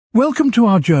Welcome to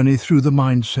our journey through the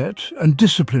mindset and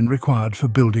discipline required for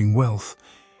building wealth.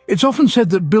 It's often said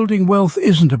that building wealth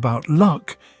isn't about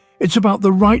luck, it's about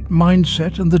the right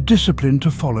mindset and the discipline to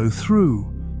follow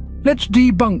through. Let's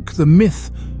debunk the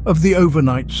myth of the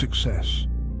overnight success.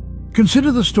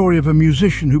 Consider the story of a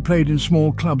musician who played in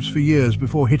small clubs for years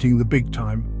before hitting the big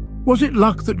time. Was it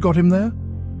luck that got him there?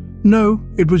 No,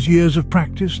 it was years of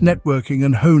practice, networking,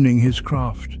 and honing his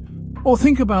craft. Or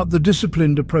think about the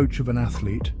disciplined approach of an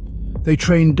athlete. They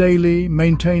train daily,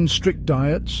 maintain strict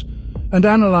diets, and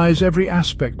analyze every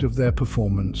aspect of their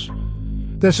performance.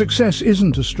 Their success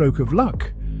isn't a stroke of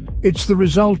luck, it's the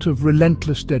result of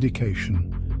relentless dedication.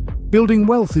 Building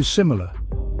wealth is similar.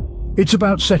 It's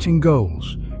about setting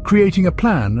goals, creating a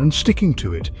plan and sticking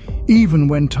to it, even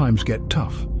when times get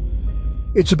tough.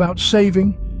 It's about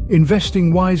saving,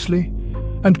 investing wisely,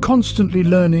 and constantly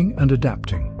learning and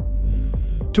adapting.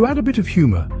 To add a bit of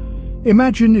humor,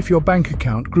 imagine if your bank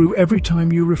account grew every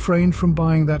time you refrained from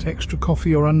buying that extra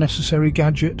coffee or unnecessary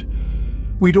gadget.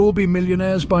 We'd all be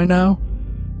millionaires by now,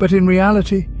 but in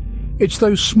reality, it's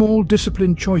those small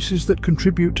disciplined choices that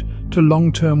contribute to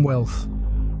long-term wealth.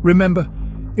 Remember,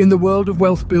 in the world of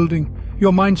wealth building,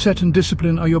 your mindset and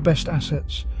discipline are your best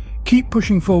assets. Keep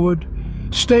pushing forward,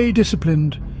 stay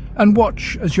disciplined, and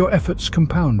watch as your efforts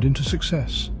compound into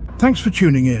success. Thanks for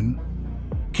tuning in.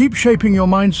 Keep shaping your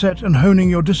mindset and honing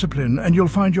your discipline, and you'll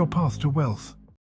find your path to wealth.